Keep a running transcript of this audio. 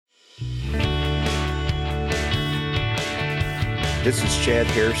This is Chad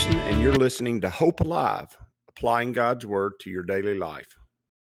Harrison, and you're listening to Hope Alive, applying God's Word to your daily life.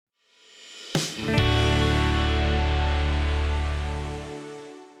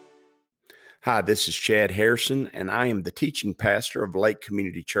 Hi, this is Chad Harrison, and I am the teaching pastor of Lake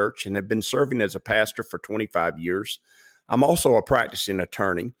Community Church and have been serving as a pastor for 25 years. I'm also a practicing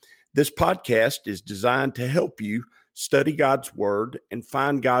attorney. This podcast is designed to help you study God's Word and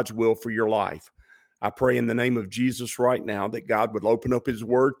find God's will for your life. I pray in the name of Jesus right now that God would open up His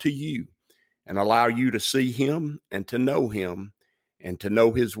Word to you and allow you to see Him and to know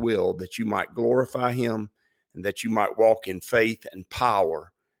His will, that you might glorify Him and that you might walk in faith and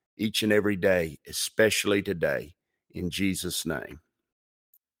power each and every day, especially today, in Jesus' name.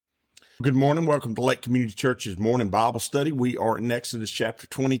 Good morning. Welcome to Lake Community Church's morning Bible study. We are in Exodus chapter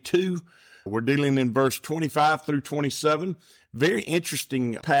 22. We're dealing in verse 25 through 27. Very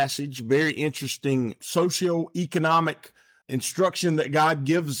interesting passage, very interesting socio-economic instruction that God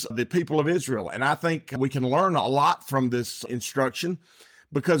gives the people of Israel. And I think we can learn a lot from this instruction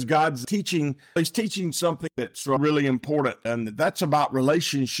because God's teaching, He's teaching something that's really important. And that's about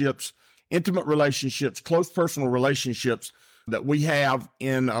relationships, intimate relationships, close personal relationships that we have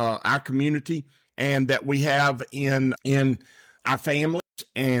in our community and that we have in our family,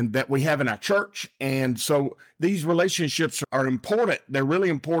 and that we have in our church. And so these relationships are important. They're really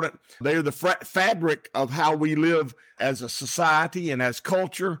important. They're the fabric of how we live as a society and as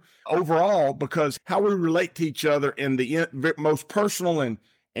culture overall, because how we relate to each other in the most personal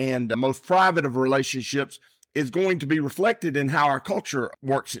and most private of relationships is going to be reflected in how our culture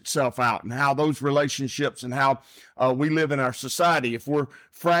works itself out and how those relationships and how we live in our society. If we're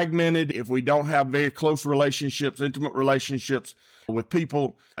fragmented, if we don't have very close relationships, intimate relationships with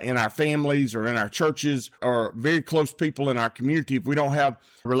people in our families or in our churches or very close people in our community, if we don't have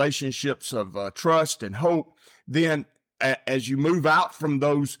relationships of trust and hope, then as you move out from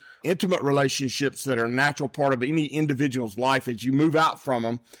those intimate relationships that are a natural part of any individual's life, as you move out from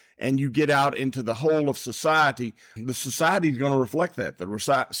them and you get out into the whole of society, the society is going to reflect that.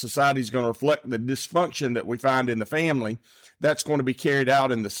 The society is going to reflect the dysfunction that we find in the family. That's going to be carried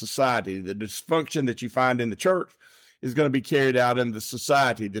out in the society. The dysfunction that you find in the church is going to be carried out in the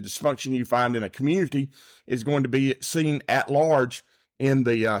society. The dysfunction you find in a community is going to be seen at large in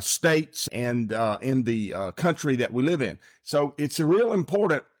the states and in the country that we live in. So it's real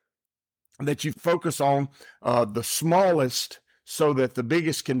important that you focus on the smallest so that the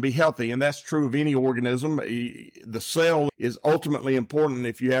biggest can be healthy. And that's true of any organism. The cell is ultimately important.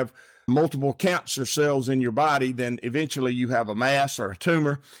 If you have multiple cancer cells in your body, then eventually you have a mass or a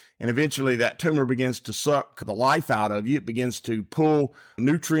tumor. And eventually that tumor begins to suck the life out of you. It begins to pull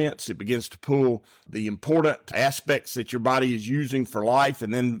nutrients. It begins to pull the important aspects that your body is using for life.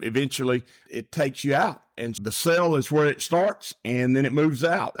 And then eventually it takes you out. And the cell is where it starts and then it moves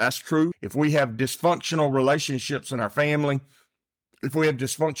out. That's true. If we have dysfunctional relationships in our family, if we have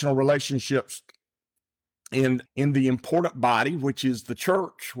dysfunctional relationships in the important body, which is the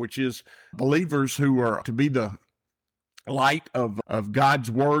church, which is believers who are to be the light of God's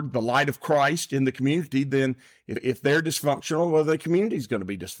word, the light of Christ in the community, then if they're dysfunctional, well, the community is going to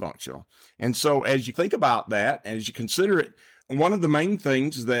be dysfunctional. And so as you think about that, as you consider it, one of the main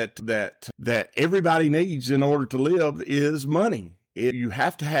things that everybody needs in order to live is money. You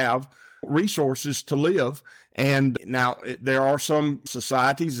have to have resources to live. And now there are some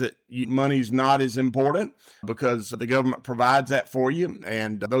societies that money is not as important because the government provides that for you.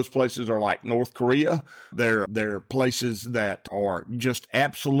 And those places are like North Korea. They're places that are just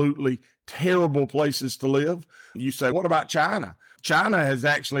absolutely terrible places to live. You say, what about China? China has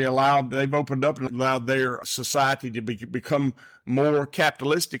actually they've opened up and allowed their society to become more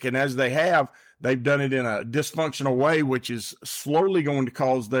capitalistic. And as they have, they've done it in a dysfunctional way, which is slowly going to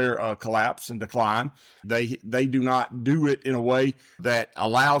cause their collapse and decline. They do not do it in a way that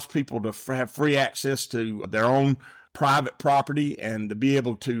allows people to have free access to their own private property and to be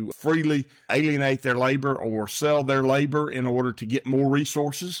able to freely alienate their labor or sell their labor in order to get more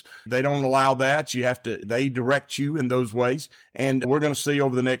resources. They don't allow that. They direct you in those ways. And we're going to see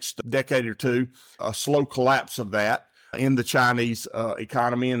over the next decade or two a slow collapse of that in the Chinese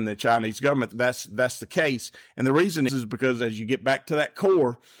economy and the Chinese government. That's the case. And the reason is because as you get back to that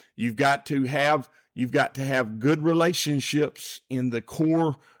core, you've got to have good relationships in the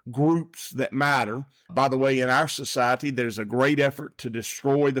core groups that matter. By the way, in our society, there's a great effort to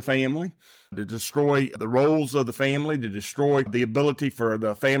destroy the family, to destroy the roles of the family, to destroy the ability for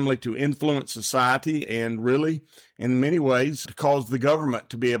the family to influence society, and really, in many ways, to cause the government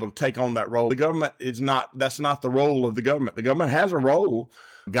to be able to take on that role. The government that's not the role of the government. The government has a role,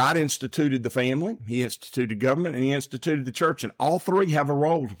 God instituted the family, he instituted government, and he instituted the church, and all three have a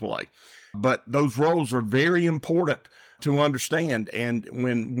role to play. But those roles are very important to understand. And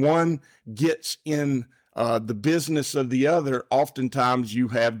when one gets in the business of the other, oftentimes you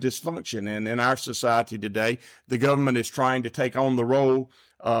have dysfunction. And in our society today, the government is trying to take on the role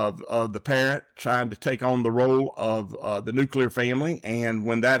of the parent, trying to take on the role of the nuclear family. And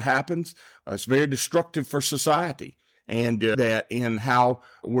when that happens, it's very destructive for society. And that in how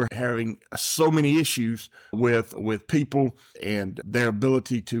we're having so many issues with people and their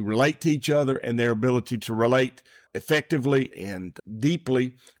ability to relate to each other and their ability to relate effectively and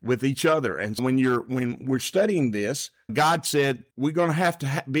deeply with each other. And when we're studying this, God said we're going to have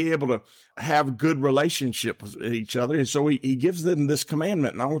to be able to have a good relationship with each other. And so he gives them this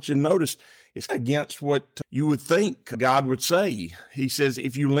commandment. And I want you to notice it's against what you would think God would say. He says,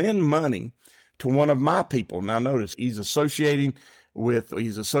 if you lend money to one of my people. Now notice he's associating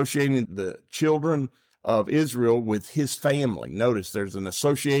the children of Israel with his family. Notice there's an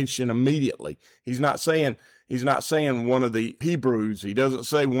association immediately. He's not saying one of the Hebrews. He doesn't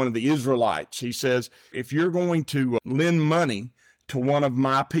say one of the Israelites. He says, if you're going to lend money to one of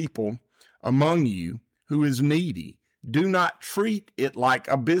my people among you who is needy, do not treat it like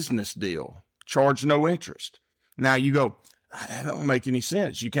a business deal. Charge no interest. Now you go, that don't make any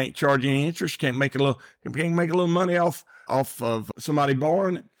sense. You can't charge any interest. You can't make a little money off of somebody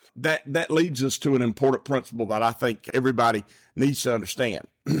borrowing it. That leads us to an important principle that I think everybody needs to understand.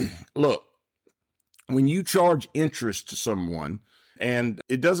 Look, when you charge interest to someone, and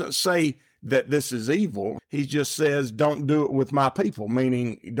it doesn't say that this is evil, he just says, don't do it with my people,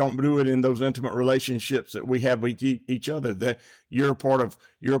 meaning don't do it in those intimate relationships that we have with each other, that you're a part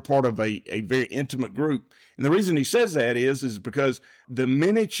of a very intimate group. And the reason he says that is because the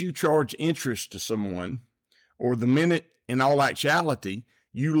minute you charge interest to someone, or the minute in all actuality,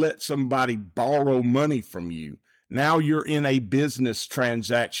 you let somebody borrow money from you, now you're in a business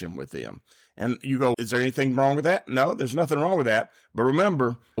transaction with them. And you go, is there anything wrong with that? No, there's nothing wrong with that. But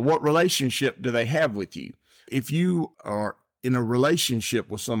remember, what relationship do they have with you? If you are in a relationship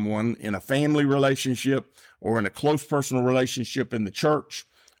with someone, in a family relationship, or in a close personal relationship in the church,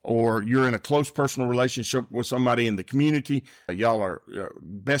 or you're in a close personal relationship with somebody in the community, y'all are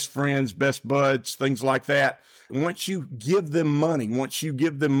best friends, best buds, things like that. Once you give them money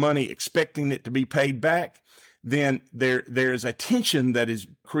expecting it to be paid back, then there's a tension that is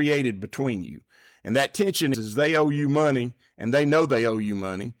created between you. And that tension is they owe you money and they know they owe you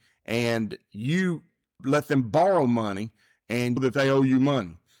money, and you let them borrow money and that they owe you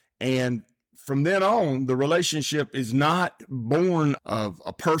money. And from then on, the relationship is not born of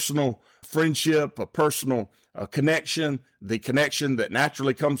a personal friendship, a personal connection, the connection that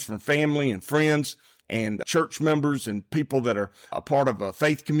naturally comes from family and friends and church members and people that are a part of a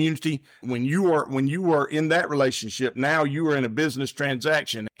faith community. When you are in that relationship, now you are in a business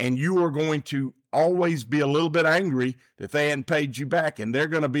transaction, and you are going to always be a little bit angry that they hadn't paid you back, and they're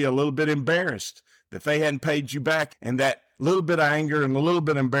going to be a little bit embarrassed that they hadn't paid you back. And that little bit of anger and a little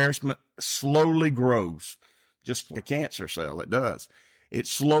bit of embarrassment slowly grows, just like a cancer cell. It does. It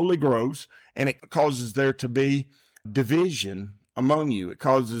slowly grows, and it causes there to be division among you. It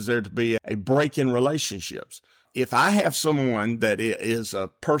causes there to be a break in relationships. If I have someone that is a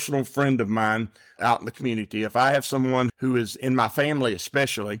personal friend of mine out in the community, if I have someone who is in my family,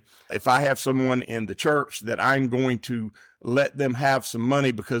 especially, if I have someone in the church that I'm going to let them have some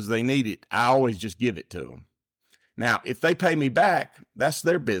money because they need it, I always just give it to them. Now, if they pay me back, that's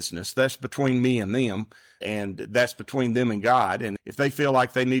their business. That's between me and them, and that's between them and God. And if they feel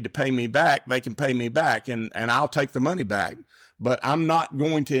like they need to pay me back, they can pay me back, and I'll take the money back. But I'm not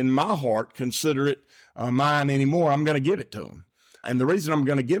going to, in my heart, consider it mine anymore. I'm going to give it to them. And the reason I'm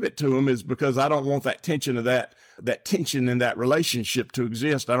going to give it to them is because I don't want that tension of that tension in that relationship to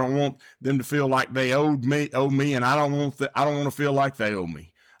exist. I don't want them to feel like they owe me, and I don't want to feel like they owe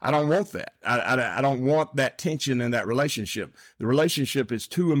me. I don't want that. I don't want that tension in that relationship. The relationship is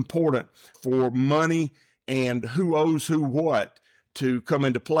too important for money and who owes who what to come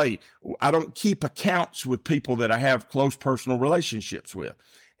into play. I don't keep accounts with people that I have close personal relationships with.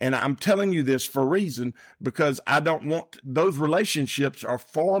 And I'm telling you this for a reason, because I don't want, those relationships are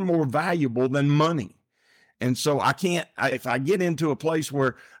far more valuable than money. And so if I get into a place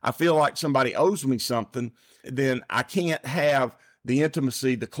where I feel like somebody owes me something, then I can't have the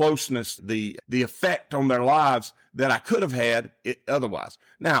intimacy, the closeness, the effect on their lives that I could have had otherwise.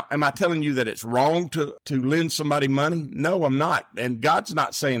 Now, am I telling you that it's wrong to lend somebody money? No, I'm not. And God's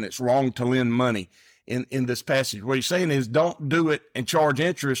not saying it's wrong to lend money in this passage. What he's saying is don't do it and charge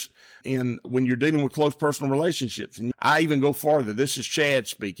interest when you're dealing with close personal relationships. And I even go farther. This is Chad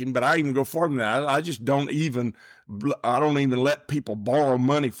speaking, but I even go farther than that. I don't even let people borrow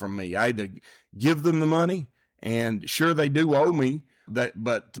money from me. I either give them the money, and sure, they do owe me that,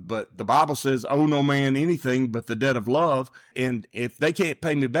 but the Bible says, owe no man anything but the debt of love. And if they can't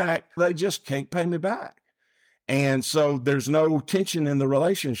pay me back, they just can't pay me back. And so there's no tension in the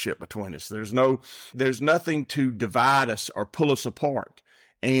relationship between us. There's nothing to divide us or pull us apart.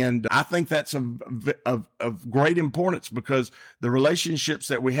 And I think that's of great importance, because the relationships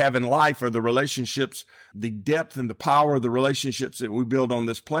that we have in life are the relationships, the depth and the power of the relationships that we build on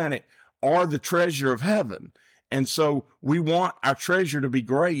this planet are the treasure of heaven. And so we want our treasure to be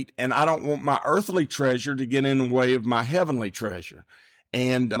great. And I don't want my earthly treasure to get in the way of my heavenly treasure.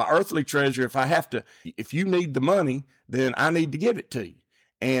 And my earthly treasure, if you need the money, then I need to give it to you.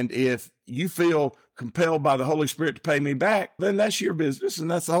 And if you feel compelled by the Holy Spirit to pay me back, then that's your business, and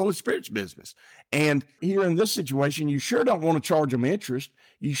that's the Holy Spirit's business. And here in this situation, you sure don't want to charge them interest.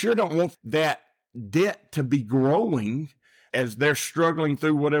 You sure don't want that debt to be growing as they're struggling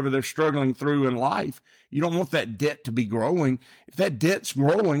through whatever they're struggling through in life. You don't want that debt to be growing. If that debt's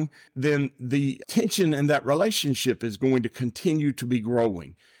growing, then the tension in that relationship is going to continue to be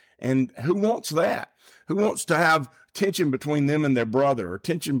growing. And who wants that? Who wants to have tension between them and their brother, or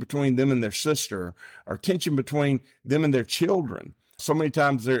tension between them and their sister, or tension between them and their children? So many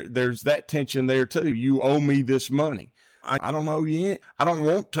times there's that tension there too. You owe me this money. I don't owe you. I don't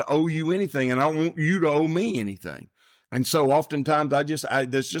want to owe you anything, and I don't want you to owe me anything. And so oftentimes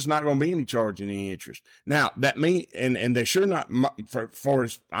there's just not going to be any charge, any interest. Now that and they're sure not, for far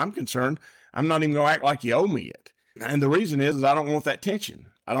as I'm concerned, I'm not even going to act like you owe me it. And the reason is I don't want that tension.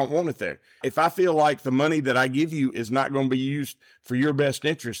 I don't want it there. If I feel like the money that I give you is not going to be used for your best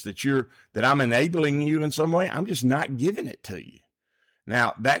interest, that I'm enabling you in some way, I'm just not giving it to you.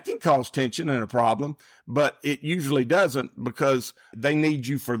 Now, that can cause tension and a problem, but it usually doesn't, because they need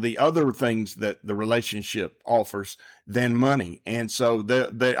you for the other things that the relationship offers than money. And so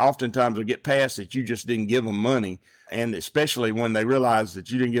they oftentimes will get past that you just didn't give them money, and especially when they realize that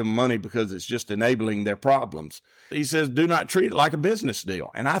you didn't give them money because it's just enabling their problems. He says, do not treat it like a business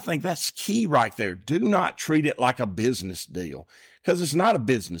deal. And I think that's key right there. Do not treat it like a business deal, because it's not a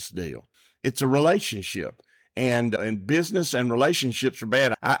business deal. It's a relationship. And business and relationships are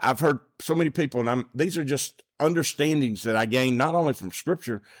bad. I've heard so many people, and these are just understandings that I gain not only from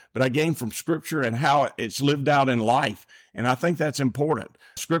Scripture, but I gain from Scripture and how it's lived out in life. And I think that's important.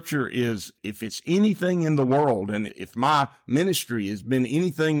 Scripture is, if it's anything in the world, and if my ministry has been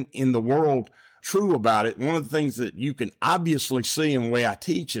anything in the world true about it, one of the things that you can obviously see in the way I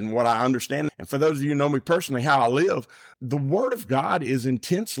teach and what I understand, and for those of you who know me personally, how I live, the Word of God is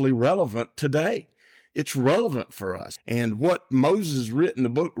intensely relevant today. It's relevant for us. And what Moses wrote in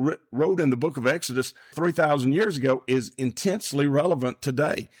the book of Exodus 3,000 years ago is intensely relevant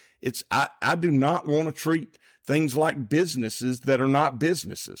today. I do not want to treat things like businesses that are not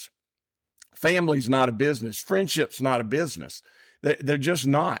businesses. Family's not a business. Friendship's not a business. They're just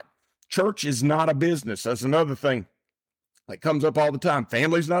not. Church is not a business. That's another thing that comes up all the time.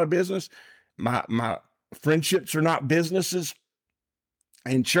 Family's not a business. My friendships are not businesses.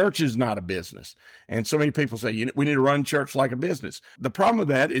 And church is not a business. And so many people say, we need to run church like a business. The problem with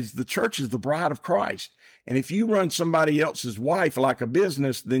that is the church is the bride of Christ. And if you run somebody else's wife like a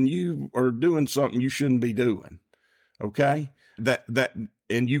business, then you are doing something you shouldn't be doing. Okay?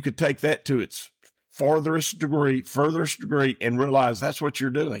 And you could take that to its furthest degree, and realize that's what you're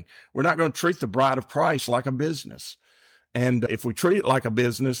doing. We're not going to treat the bride of Christ like a business. And if we treat it like a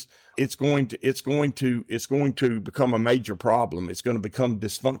business, it's going to become a major problem. It's going to become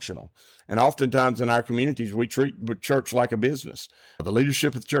dysfunctional. And oftentimes in our communities, we treat the church like a business. The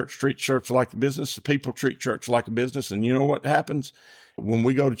leadership of the church treats church like a business. The people treat church like a business. And you know what happens? When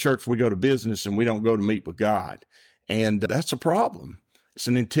we go to church, we go to business, and we don't go to meet with God. And that's a problem. It's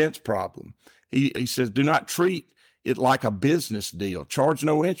an intense problem. He says, do not treat it like a business deal. Charge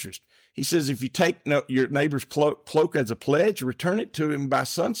no interest. He says, if you take your neighbor's cloak as a pledge, return it to him by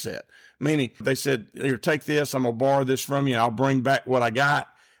sunset. Meaning, they said, here, take this, I'm going to borrow this from you, and I'll bring back what I got,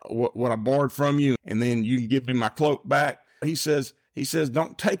 what I borrowed from you, and then you can give me my cloak back. He says,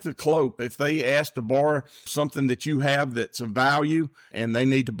 don't take the cloak. If they ask to borrow something that you have that's of value, and they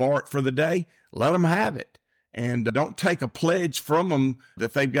need to borrow it for the day, let them have it. And don't take a pledge from them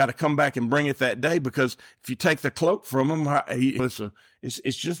that they've got to come back and bring it that day, because if you take the cloak from them,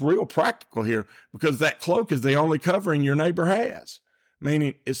 it's just real practical here, because that cloak is the only covering your neighbor has,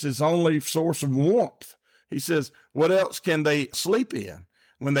 meaning it's his only source of warmth. He says, what else can they sleep in?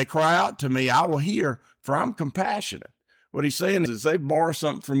 When they cry out to me, I will hear, for I'm compassionate. What he's saying is they borrow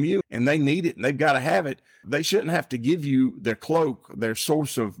something from you and they need it and they've got to have it. They shouldn't have to give you their cloak, their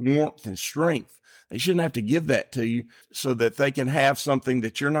source of warmth and strength. They shouldn't have to give that to you so that they can have something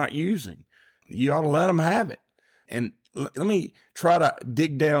that you're not using. You ought to let them have it. And let me try to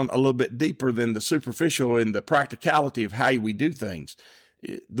dig down a little bit deeper than the superficial and the practicality of how we do things.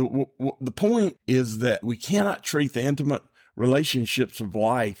 The point is that we cannot treat the intimate relationships of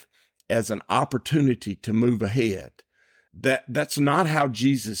life as an opportunity to move ahead. That's not how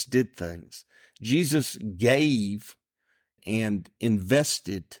Jesus did things. Jesus gave and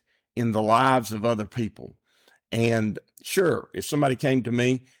invested in the lives of other people. And sure, if somebody came to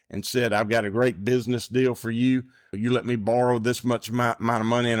me and said, I've got a great business deal for you, you let me borrow this much amount of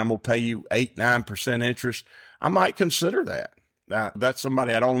money and I'm going to pay you 8-9% interest, I might consider that. Now, that's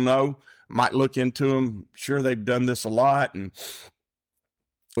somebody I don't know, might look into them. Sure, they've done this a lot and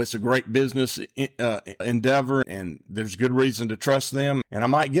it's a great business endeavor and there's good reason to trust them. And I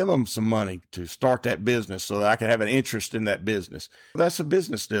might give them some money to start that business so that I can have an interest in that business. That's a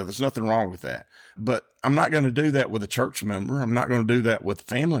business deal. There's nothing wrong with that. But I'm not going to do that with a church member. I'm not going to do that with a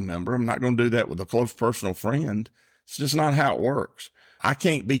family member. I'm not going to do that with a close personal friend. It's just not how it works. I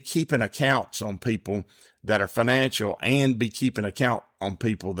can't be keeping accounts on people that are financial and be keeping account on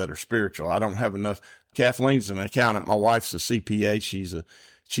people that are spiritual. I don't have enough. Kathleen's an accountant. My wife's a CPA. She's a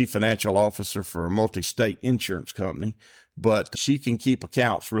chief financial officer for a multi-state insurance company, but she can keep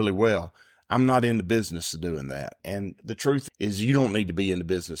accounts really well. I'm not in the business of doing that. And the truth is you don't need to be in the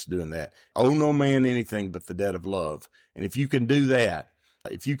business of doing that. Owe no man anything but the debt of love. And if you can do that,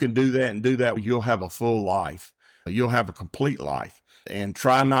 you'll have a full life. You'll have a complete life. And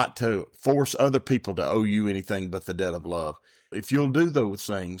try not to force other people to owe you anything but the debt of love. If you'll do those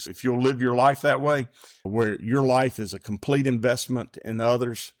things, if you'll live your life that way, where your life is a complete investment in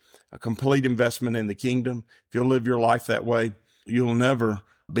others, a complete investment in the kingdom, if you'll live your life that way, you'll never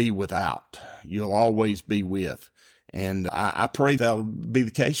be without. You'll always be with. And I pray that'll be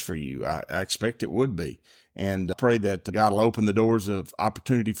the case for you. I expect it would be. And I pray that God will open the doors of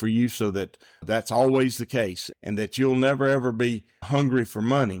opportunity for you so that that's always the case and that you'll never, ever be hungry for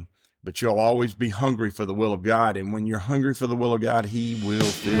money, but you'll always be hungry for the will of God. And when you're hungry for the will of God, He will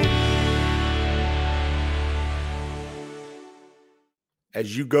fill you.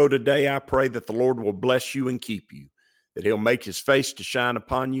 As you go today, I pray that the Lord will bless you and keep you, that He'll make His face to shine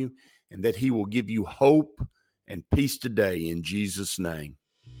upon you, and that He will give you hope and peace today in Jesus' name.